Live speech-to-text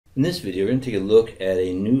In this video, we're going to take a look at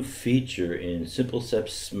a new feature in SimpleSep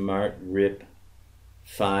Smart Rip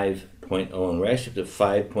 5.0, and we're actually up to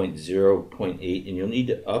 5.0.8, and you'll need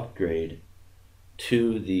to upgrade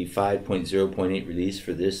to the 5.0.8 release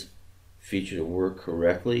for this feature to work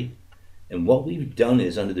correctly. And what we've done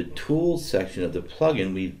is, under the Tools section of the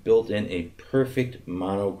plugin, we've built in a perfect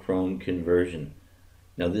monochrome conversion.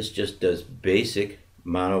 Now this just does basic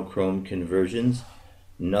monochrome conversions,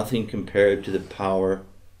 nothing compared to the power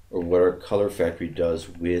or what our color factory does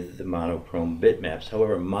with the monochrome bitmaps.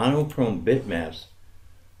 However, monochrome bitmaps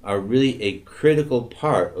are really a critical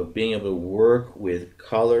part of being able to work with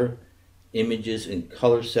color images and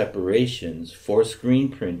color separations for screen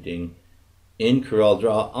printing in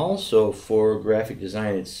CorelDRAW, also for graphic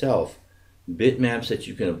design itself. Bitmaps that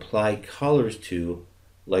you can apply colors to,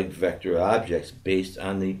 like vector objects, based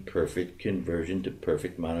on the perfect conversion to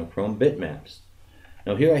perfect monochrome bitmaps.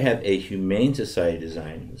 Now here I have a Humane Society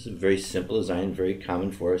design. This is a very simple design, very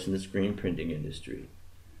common for us in the screen printing industry.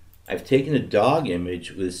 I've taken a dog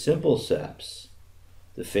image with SimpleSeps,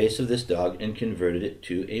 the face of this dog, and converted it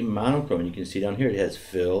to a monochrome. And you can see down here it has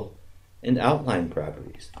fill and outline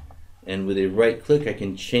properties. And with a right click I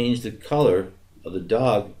can change the color of the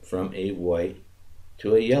dog from a white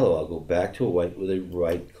to a yellow. I'll go back to a white with a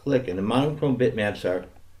right click. And the monochrome bitmaps are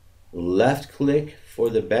left click for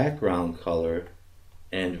the background color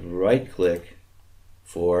and right click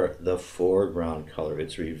for the foreground color.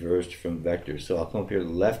 It's reversed from vector. So I'll come up here,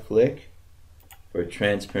 left click for a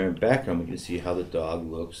transparent background. We can see how the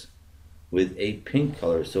dog looks with a pink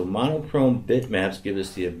color. So monochrome bitmaps give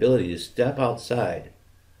us the ability to step outside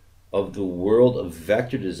of the world of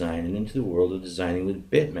vector design and into the world of designing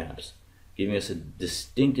with bitmaps, giving us a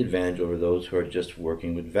distinct advantage over those who are just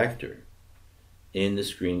working with vector in the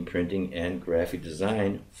screen printing and graphic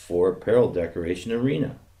design for apparel decoration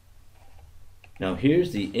arena. Now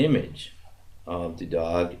here's the image of the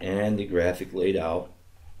dog and the graphic laid out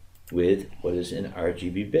with what is an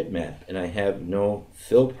RGB bitmap, and I have no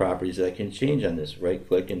fill properties that I can change on this. Right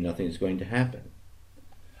click and nothing's going to happen.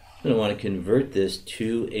 I'm going to want to convert this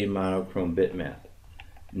to a monochrome bitmap.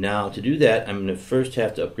 Now to do that, I'm going to first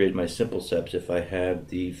have to upgrade my SimpleSeps if I have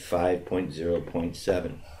the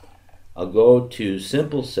 5.0.7. I'll go to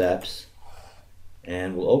SimpleSeps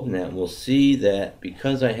and we'll open that, and we'll see that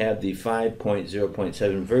because I have the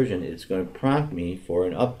 5.0.7 version, it's going to prompt me for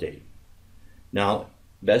an update. Now,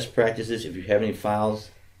 best practice is, if you have any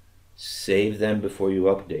files, save them before you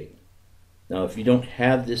update. Now, if you don't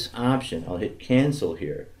have this option, I'll hit cancel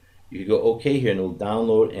here. You can go OK here and it'll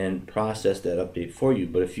download and process that update for you.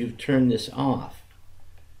 But if you've turned this off,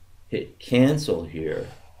 hit cancel here,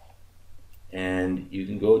 and you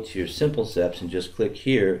can go to your SimpleSeps and just click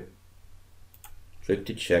here, click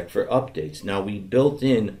to check for updates. Now we built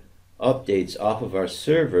in updates off of our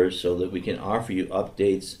server so that we can offer you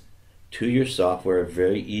updates to your software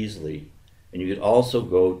very easily. And you could also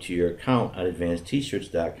go to your account at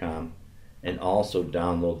advancedtshirts.com and also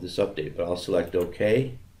download this update. But I'll select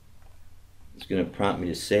OK. It's going to prompt me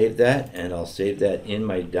to save that, and I'll save that in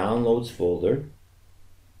my downloads folder.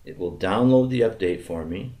 It will download the update for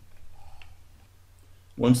me.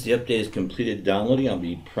 Once the update is completed downloading, I'll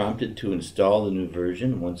be prompted to install the new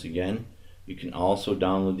version. Once again, you can also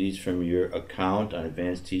download these from your account on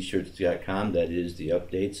advancedtshirts.com. That is the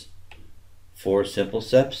updates for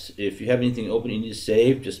SimpleSeps. If you have anything open you need to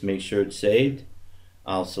save, just make sure it's saved.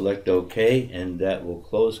 I'll select OK, and that will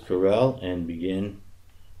close Corel and begin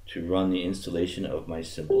to run the installation of my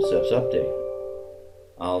SimpleSeps update.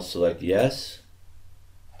 I'll select yes.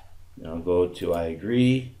 Now go to I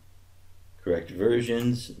agree, correct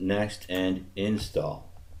versions, next, and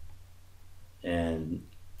install. And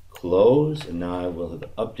close, and now I will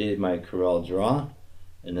have updated my CorelDRAW,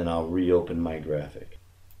 and then I'll reopen my graphic.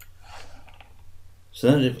 So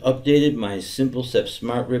now that I've updated my SimpleSep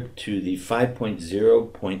Smart Rip to the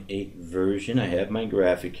 5.0.8 version, I have my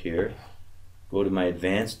graphic here. Go to my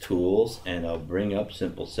advanced tools and I'll bring up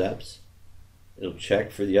SimpleSeps. It'll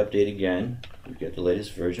check for the update again. We get the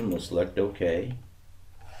latest version, we'll select OK.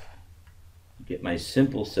 Get my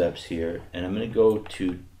SimpleSeps here, and I'm going to go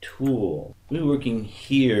to Tool. We're working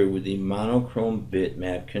here with the monochrome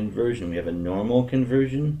bitmap conversion. We have a normal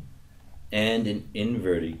conversion and an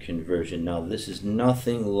inverted conversion. Now this is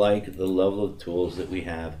nothing like the level of tools that we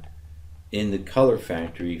have in the color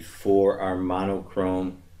factory for our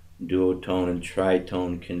monochrome, duotone, and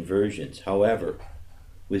tritone conversions. However,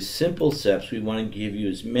 with SimpleSeps, we want to give you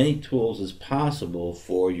as many tools as possible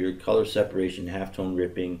for your color separation, halftone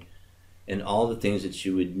ripping, and all the things that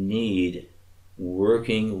you would need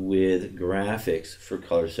working with graphics for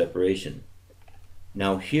color separation.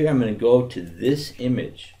 Now here I'm going to go to this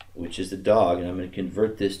image which is the dog, and I'm going to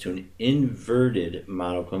convert this to an inverted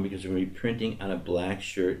monochrome because we're going to be printing on a black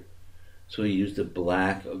shirt. So we use the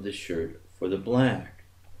black of the shirt for the black.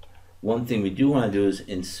 One thing we do want to do is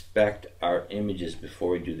inspect our images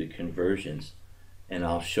before we do the conversions, and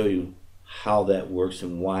I'll show you how that works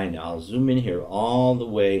and why. Now I'll zoom in here all the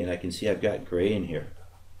way, and I can see I've got gray in here.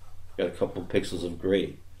 I've got a couple pixels of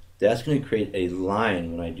gray. That's going to create a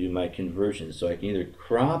line when I do my conversion, so I can either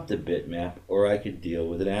crop the bitmap or I could deal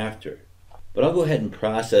with it after. But I'll go ahead and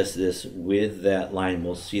process this with that line.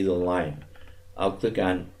 We'll see the line. I'll click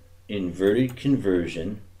on inverted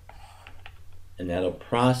conversion, and that'll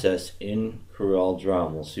process in CorelDRAW,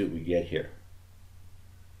 and we'll see what we get here.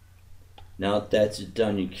 Now that that's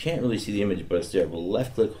done, you can't really see the image, but it's there. We'll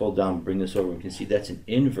left click, hold down, bring this over. We can see that's an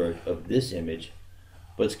invert of this image,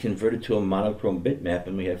 but it's converted to a monochrome bitmap,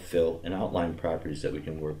 and we have fill and outline properties that we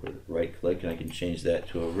can work with. Right click, and I can change that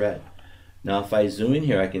to a red. Now if I zoom in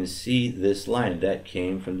here, I can see this line. That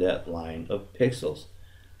came from that line of pixels.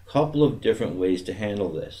 Couple of different ways to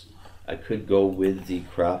handle this. I could go with the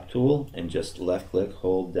crop tool and just left click,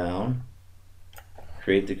 hold down,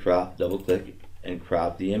 create the crop, double click, and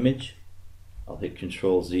crop the image. I'll hit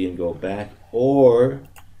Control Z and go back. Or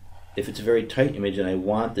if it's a very tight image and I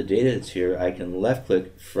want the data that's here, I can left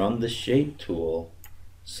click from the shape tool,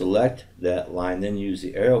 select that line, then use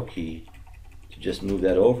the arrow key to just move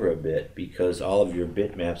that over a bit, because all of your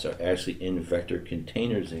bitmaps are actually in vector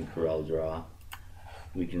containers in CorelDRAW.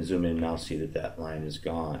 We can zoom in and now see that that line is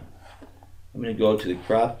gone. I'm going to go to the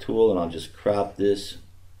crop tool, and I'll just crop this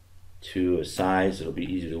to a size that'll be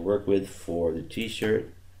easy to work with for the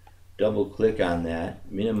t-shirt. Double click on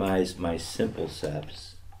that, minimize my simple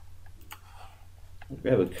steps.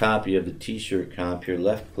 Grab a copy of the t-shirt comp here,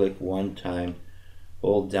 left click one time,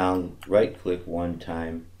 hold down, right click one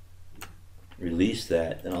time, release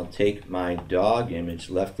that. Then I'll take my dog image,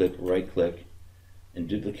 left click, right click, and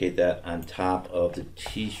duplicate that on top of the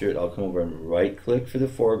t-shirt. I'll come over and right click for the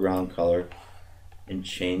foreground color and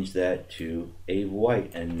change that to a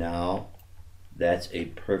white, and now that's a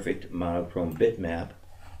perfect monochrome bitmap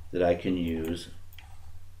that I can use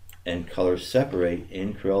and color separate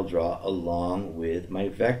in CorelDRAW along with my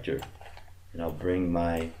vector. And I'll bring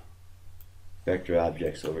my vector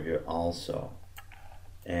objects over here also,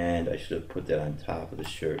 and I should have put that on top of the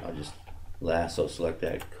shirt. I'll just lasso select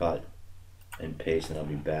that, cut and paste, and I'll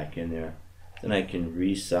be back in there. Then I can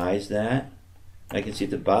resize that. I can see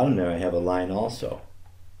at the bottom there I have a line also,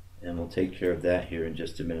 and we'll take care of that here in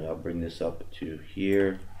just a minute. I'll bring this up to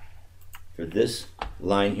here. For this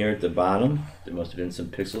line here at the bottom, there must have been some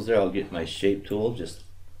pixels there. I'll get my shape tool, just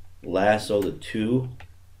lasso the two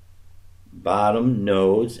bottom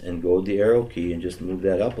nodes and go with the arrow key and just move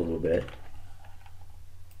that up a little bit,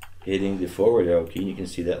 hitting the forward arrow key, and you can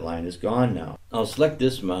see that line is gone now. I'll select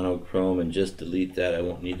this monochrome and just delete that. I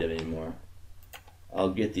won't need that anymore.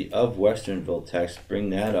 I'll get the of Westernville text,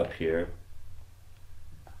 bring that up here,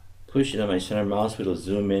 push it on my center mouse wheel,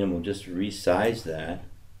 zoom in, and we'll just resize that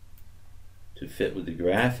to fit with the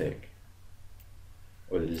graphic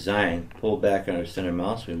or the design. Pull back on our center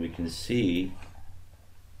mouse wheel, and we can see,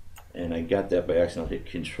 and I got that by accident. I'll hit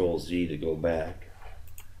Control Z to go back.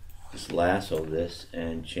 Just lasso this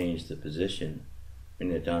and change the position,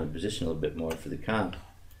 bring it down in position a little bit more for the comp.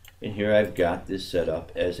 And here I've got this set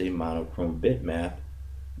up as a monochrome bitmap,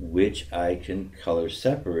 which I can color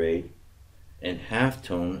separate and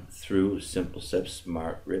halftone through Simple Steps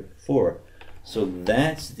Smart Rip 4. So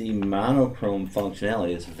that's the monochrome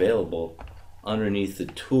functionality that's available underneath the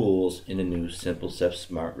tools in the new Simple Steps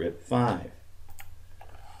Smart Rip 5.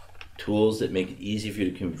 Tools that make it easy for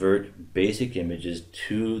you to convert basic images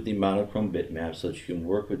to the monochrome bitmap so that you can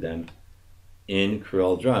work with them in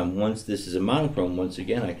CorelDRAW. And once this is a monochrome, once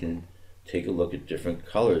again, I can take a look at different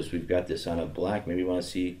colors. We've got this on a black. Maybe you want to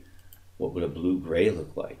see what would a blue-gray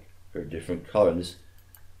look like for a different color. And this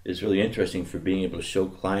is really interesting for being able to show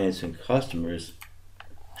clients and customers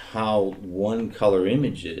how one color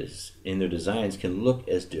images in their designs can look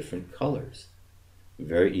as different colors.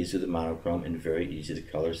 Very easy to monochrome and very easy to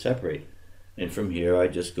color separate. And from here I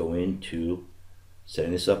just go into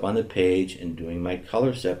setting this up on the page and doing my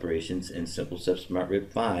color separations in Simple Steps Smart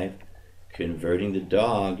Rip 5, converting the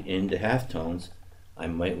dog into halftones. I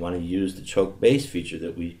might want to use the choke base feature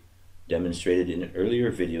that we demonstrated in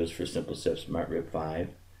earlier videos for Simple Steps Smart Rip 5,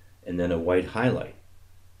 and then a white highlight.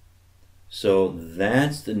 So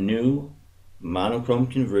that's the new monochrome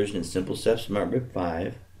conversion in Simple Steps Smart Rip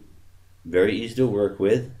 5. Very easy to work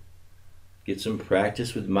with. Get some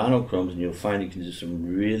practice with monochromes and you'll find you can do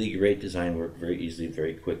some really great design work very easily,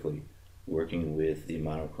 very quickly, working with the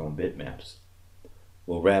monochrome bitmaps.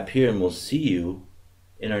 We'll wrap here and we'll see you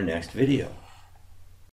in our next video.